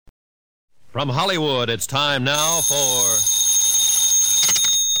From Hollywood, it's time now for...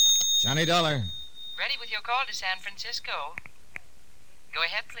 Johnny Dollar. Ready with your call to San Francisco. Go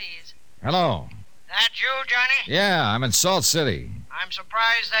ahead, please. Hello. That you, Johnny? Yeah, I'm in Salt City. I'm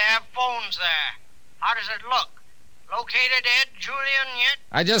surprised they have phones there. How does it look? Located Ed Julian yet?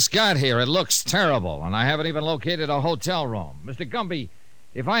 I just got here. It looks terrible, and I haven't even located a hotel room. Mr. Gumby,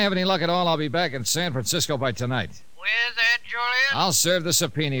 if I have any luck at all, I'll be back in San Francisco by tonight. With Ed Julian? I'll serve the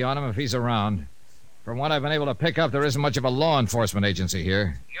subpoena on him if he's around. From what I've been able to pick up, there isn't much of a law enforcement agency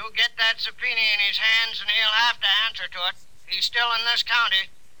here. You get that subpoena in his hands, and he'll have to answer to it. He's still in this county,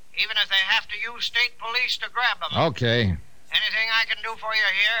 even if they have to use state police to grab him. Okay. Anything I can do for you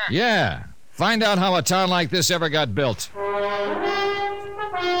here? Yeah. Find out how a town like this ever got built.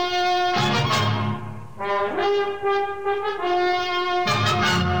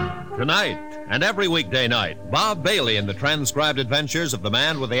 Tonight, and every weekday night, Bob Bailey in the transcribed adventures of the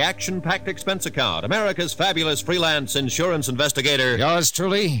man with the action-packed expense account, America's fabulous freelance insurance investigator. Yours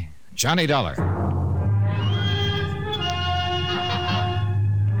truly, Johnny Dollar.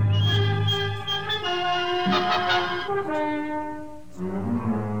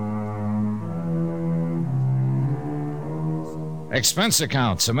 Expense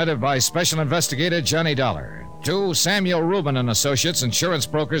account submitted by Special Investigator Johnny Dollar to Samuel Rubin and Associates, Insurance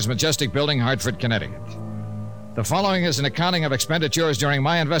Brokers, Majestic Building, Hartford, Connecticut. The following is an accounting of expenditures during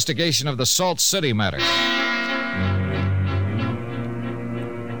my investigation of the Salt City matter.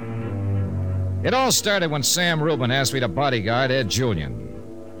 It all started when Sam Rubin asked me to bodyguard Ed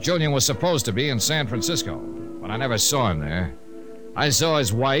Julian. Julian was supposed to be in San Francisco, but I never saw him there. I saw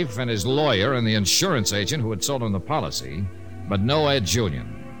his wife and his lawyer and the insurance agent who had sold him the policy, but no Ed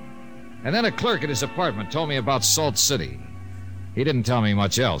Julian. And then a clerk at his apartment told me about Salt City. He didn't tell me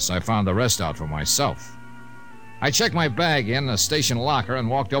much else. I found the rest out for myself. I checked my bag in a station locker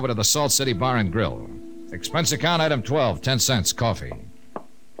and walked over to the Salt City Bar and Grill. Expense account item 12, 10 cents, coffee.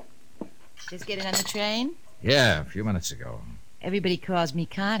 Just getting on the train? Yeah, a few minutes ago. Everybody calls me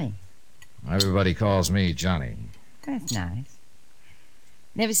Connie. Everybody calls me Johnny. That's nice.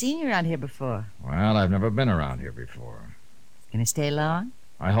 Never seen you around here before. Well, I've never been around here before. Gonna stay long?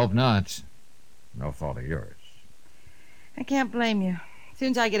 I hope not. No fault of yours. I can't blame you. As soon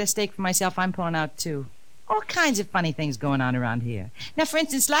as I get a steak for myself, I'm pulling out, too. All kinds of funny things going on around here. Now, for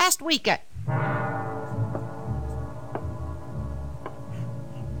instance, last week hello,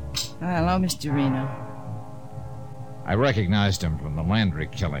 Mr. Reno. I recognized him from the Landry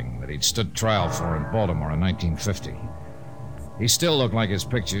killing that he'd stood trial for in Baltimore in 1950. He still looked like his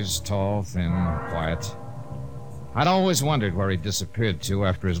pictures, tall, thin, quiet. I'd always wondered where he disappeared to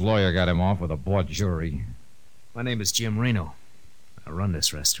after his lawyer got him off with a bought jury. My name is Jim Reno. I run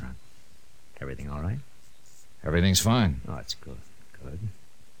this restaurant. Everything all right? Everything's fine. Oh, that's good. Good.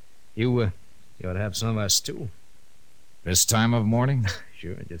 You ought to have some of our stew. This time of morning?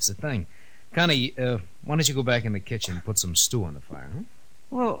 Sure, just the thing. Connie, why don't you go back in the kitchen and put some stew on the fire, huh?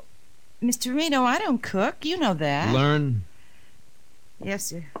 Well, Mr. Reno, I don't cook. You know that. Learn. Yes,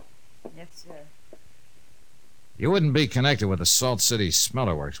 sir. Yes, sir. You wouldn't be connected with the Salt City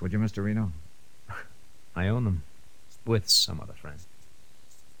Smelter Works, would you, Mr. Reno? I own them. With some other friend.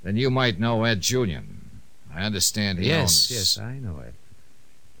 Then you might know Ed Julian. I understand he owns... Yes, I know Ed.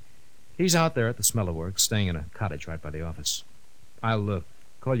 He's out there at the Smelter Works, staying in a cottage right by the office. I'll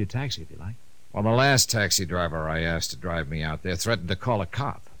call you a taxi if you like. Well, the last taxi driver I asked to drive me out there threatened to call a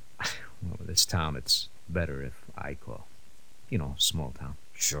cop. Well, in this town, it's better if I call. You know, small town.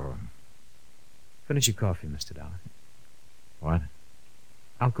 Sure. Finish your coffee, Mr. Dollar. What?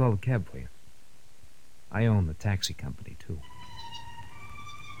 I'll call a cab for you. I own the taxi company, too.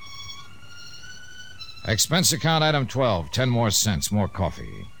 Expense account item 12, 10 more cents, more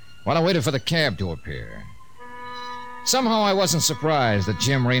coffee. While I waited for the cab to appear. Somehow I wasn't surprised that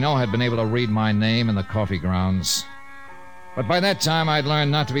Jim Reno had been able to read my name in the coffee grounds. But by that time, I'd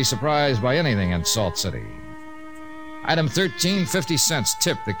learned not to be surprised by anything in Salt City. Item 13, 50 cents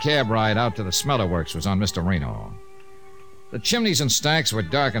tip. The cab ride out to the Smelter Works was on Mr. Reno. The chimneys and stacks were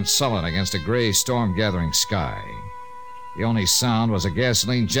dark and sullen against a gray storm-gathering sky. The only sound was a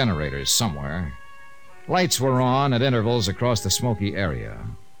gasoline generator somewhere. Lights were on at intervals across the smoky area.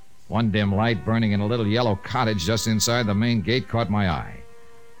 One dim light burning in a little yellow cottage just inside the main gate caught my eye.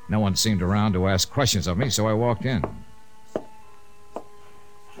 No one seemed around to ask questions of me, so I walked in.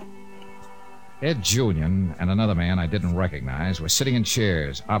 Ed Julian and another man I didn't recognize were sitting in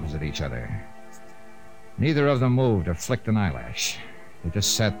chairs opposite each other. Neither of them moved or flicked an eyelash. They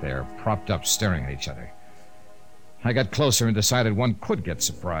just sat there, propped up, staring at each other. I got closer and decided one could get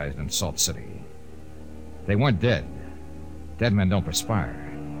surprised in Salt City. They weren't dead. Dead men don't perspire.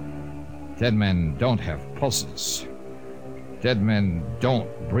 Dead men don't have pulses. Dead men don't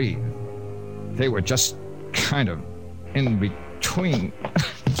breathe. They were just kind of in between.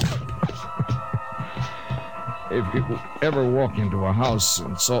 If you ever walk into a house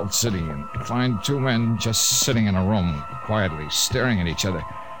in Salt City and find two men just sitting in a room, quietly staring at each other,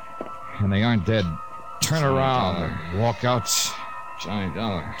 and they aren't dead, turn around and walk out. Johnny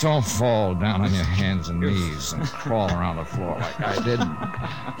Dollar. Don't fall down on your hands and knees and crawl around the floor like I did.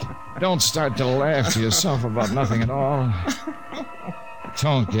 Don't start to laugh to yourself about nothing at all.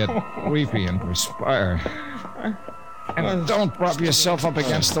 Don't get weepy and perspire. And don't prop yourself up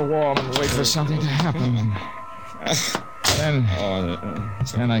against the wall and wait for something to happen.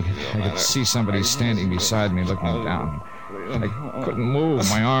 Then I could see somebody standing beside me looking down. I couldn't move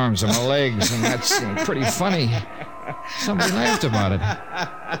my arms or my legs, and that seemed pretty funny. Somebody laughed about it.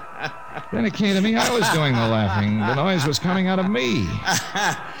 Then it came to me I was doing the laughing. The noise was coming out of me.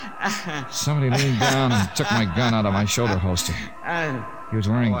 Somebody leaned down and took my gun out of my shoulder holster. He was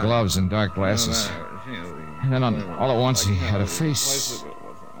wearing gloves and dark glasses. And then all at once he had a face.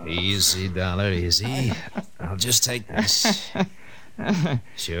 Easy, Dollar, easy. I'll just take this.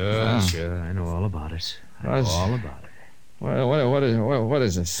 Sure. I know all about it. All about it. What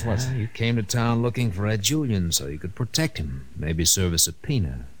is this? You came to town looking for Ed Julian so you could protect him. Maybe serve a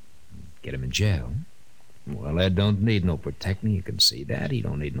subpoena. Get him in jail. Well, Ed don't need no protecting. You can see that. He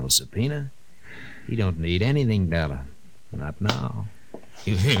don't need no subpoena. He don't need anything, Dollar. Not now.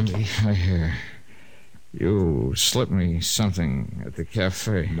 You hear me? I hear. You slipped me something at the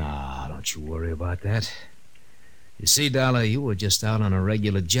cafe. Nah, don't you worry about that. You see, Dollar, you were just out on a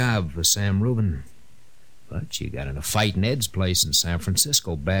regular job for Sam Rubin. But you got in a fight in Ed's place in San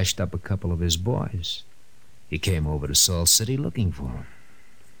Francisco, bashed up a couple of his boys. You came over to Salt City looking for him.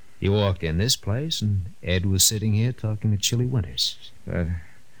 You walked in this place, and Ed was sitting here talking to Chili Winters. That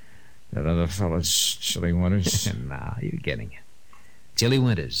other fella's Chili Winters? Nah, you're getting it. Chili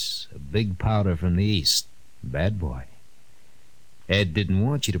Winters, a big powder from the East. Bad boy. Ed didn't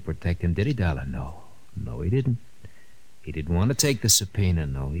want you to protect him, did he, Dollar? No, he didn't. He didn't want to take the subpoena.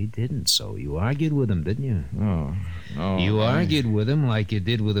 No, he didn't. So you argued with him, didn't you? No. You argued with him like you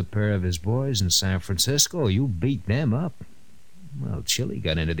did with a pair of his boys in San Francisco. You beat them up. Well, Chili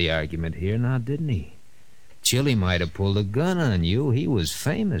got into the argument here now, didn't he? Chili might have pulled a gun on you. He was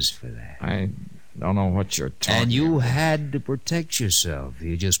famous for that. I don't know what you're talking about. And you had to protect yourself.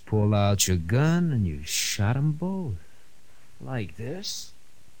 You just pulled out your gun and you shot them both. Like this.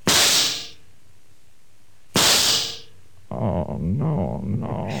 Oh, no,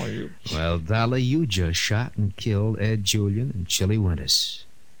 you... Well, Dollar, you just shot and killed Ed Julian and Chili Winters.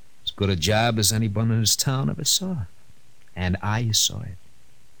 As good a job as anyone in this town ever saw. And I saw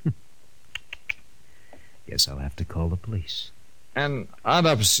it. Guess I'll have to call the police. An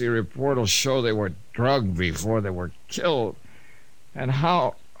autopsy report will show they were drugged before they were killed. And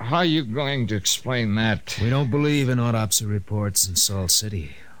how are you going to explain that? We don't believe in autopsy reports in Salt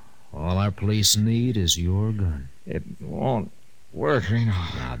City. All our police need is your gun. It won't work, Reno.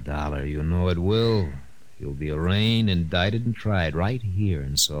 Now, Dollar, you know it will. You'll be arraigned, indicted, and tried right here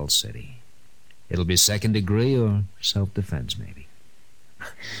in Salt City. It'll be second degree or self-defense, maybe.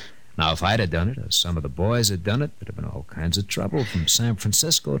 Now, if I'd have done it, or some of the boys had done it, there'd have been all kinds of trouble from San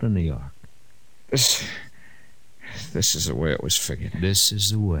Francisco to New York. This is the way it was figured. This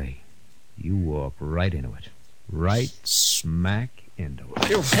is the way. You walk right into it. Right smack into it.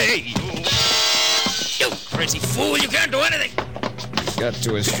 Hey! You crazy fool! You can't do anything! He got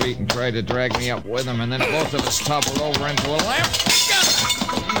to his feet and tried to drag me up with him, and then both of us toppled over into a lamp.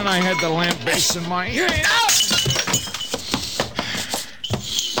 And then I had the lamp base in my hand.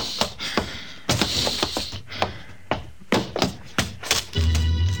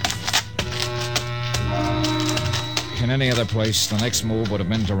 In any other place, the next move would have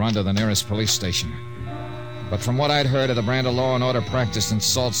been to run to the nearest police station. But from what I'd heard of the brand of law and order practiced in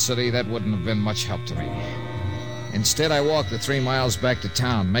Salt City, that wouldn't have been much help to me. Instead, I walked the 3 miles back to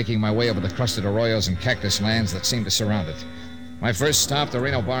town, making my way over the crusted arroyos and cactus lands that seemed to surround it. My first stop, the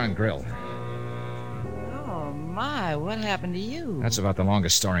Reno Bar and Grill. Oh, my, what happened to you? That's about the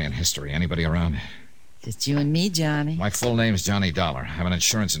longest story in history. Anybody around? Just you and me, Johnny. My full name's Johnny Dollar. I'm an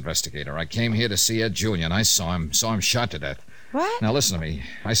insurance investigator. I came here to see Ed Julian. I saw him shot to death. What? Now, listen to me.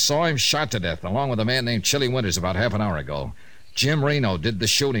 I saw him shot to death, along with a man named Chili Winters about half an hour ago. Jim Reno did the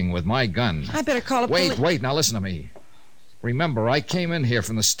shooting with my gun. I better call a police... Wait, now listen to me. Remember, I came in here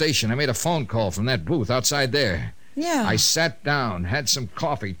from the station. I made a phone call from that booth outside there. Yeah. I sat down, had some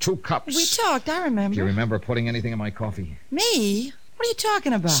coffee, 2 cups. We talked, I remember. Do you remember putting anything in my coffee? Me? What are you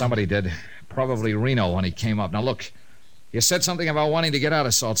talking about? Somebody did. Probably Reno when he came up. Now, look, You said something about wanting to get out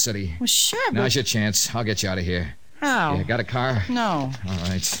of Salt City. Well, sure, but... Now's your chance. I'll get you out of here. How? You got a car? No. All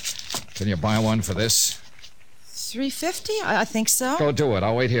right. Can you buy one for this? $350? I think so. Go do it.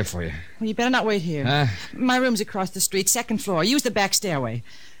 I'll wait here for you. Well, you better not wait here. My room's across the street, second floor. Use the back stairway.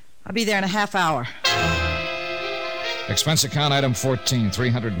 I'll be there in a half hour. Expense account item 14,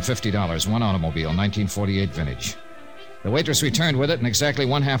 $350. One automobile, 1948 vintage. The waitress returned with it in exactly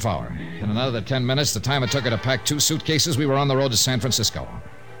 1/2 hour. In another 10 minutes, the time it took her to pack 2 suitcases, we were on the road to San Francisco.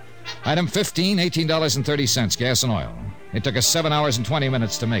 Item 15, $18.30, gas and oil. It took us 7 hours and 20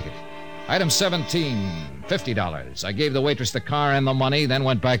 minutes to make it. Item 17, $50. I gave the waitress the car and the money, then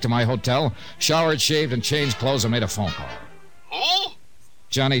went back to my hotel, showered, shaved, and changed clothes and made a phone call. Who?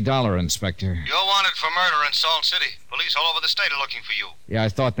 Johnny Dollar, Inspector. You're wanted for murder in Salt City. Police all over the state are looking for you. Yeah, I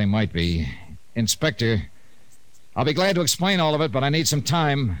thought they might be. Inspector, I'll be glad to explain all of it, but I need some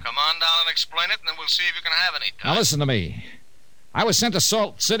time. Come on down and explain it, and then we'll see if you can have any time. Now listen to me. I was sent to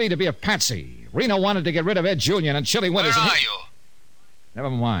Salt City to be a patsy. Reno wanted to get rid of Ed Julian and Chili Winters. Where are you? Never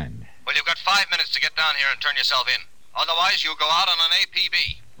mind. Well, you've got 5 minutes to get down here and turn yourself in. Otherwise, you'll go out on an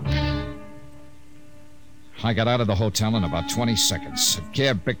APB. I got out of the hotel in about 20 seconds. A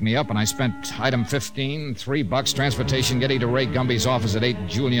cab picked me up, and I spent item 15, $3, transportation getting to Ray Gumby's office at 8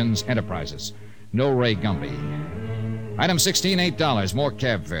 Julian's Enterprises. No Ray Gumby. Item 16, $8, more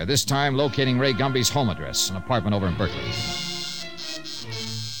cab fare. This time locating Ray Gumby's home address, an apartment over in Berkeley.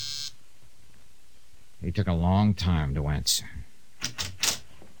 He took a long time to answer.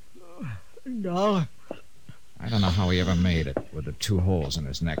 Dollar. I don't know how he ever made it with the 2 holes in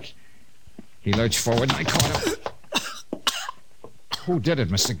his neck. He lurched forward and I caught him. Who did it,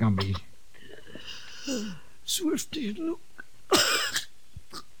 Mr. Gumby? Swifty and Luke.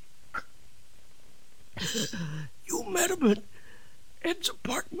 You met him at Ed's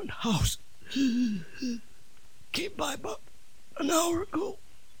apartment house. Came by about an hour ago.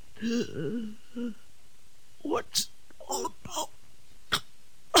 What's it all about?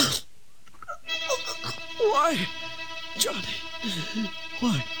 Why, Johnny?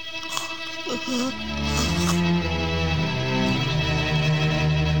 Why?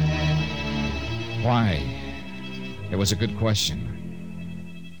 Why? It was a good question.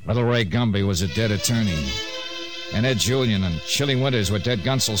 Little Ray Gumby was a dead attorney. And Ed Julian and Chili Winters were dead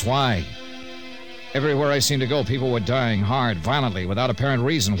gunsels. Why? Everywhere I seemed to go, people were dying hard, violently, without apparent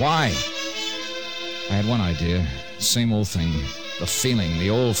reason. Why? I had one idea. Same old thing. The feeling, the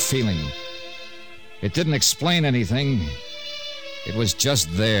old feeling. It didn't explain anything. It was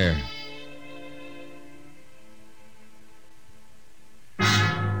just there.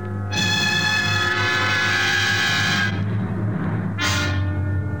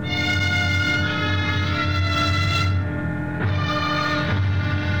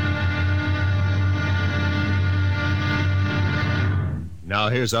 Now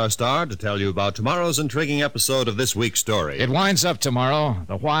here's our star to tell you about tomorrow's intriguing episode of this week's story. It winds up tomorrow.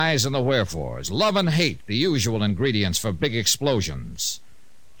 The whys and the wherefores. Love and hate, the usual ingredients for big explosions.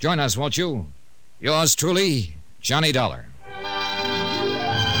 Join us, won't you? Yours truly, Johnny Dollar.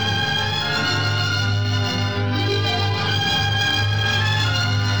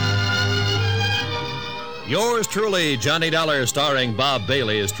 Yours truly, Johnny Dollar, starring Bob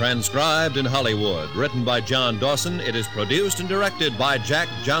Bailey, is transcribed in Hollywood. Written by John Dawson, it is produced and directed by Jack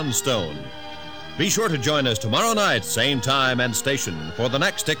Johnstone. Be sure to join us tomorrow night, same time and station, for the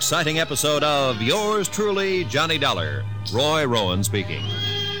next exciting episode of Yours truly, Johnny Dollar. Roy Rowan speaking.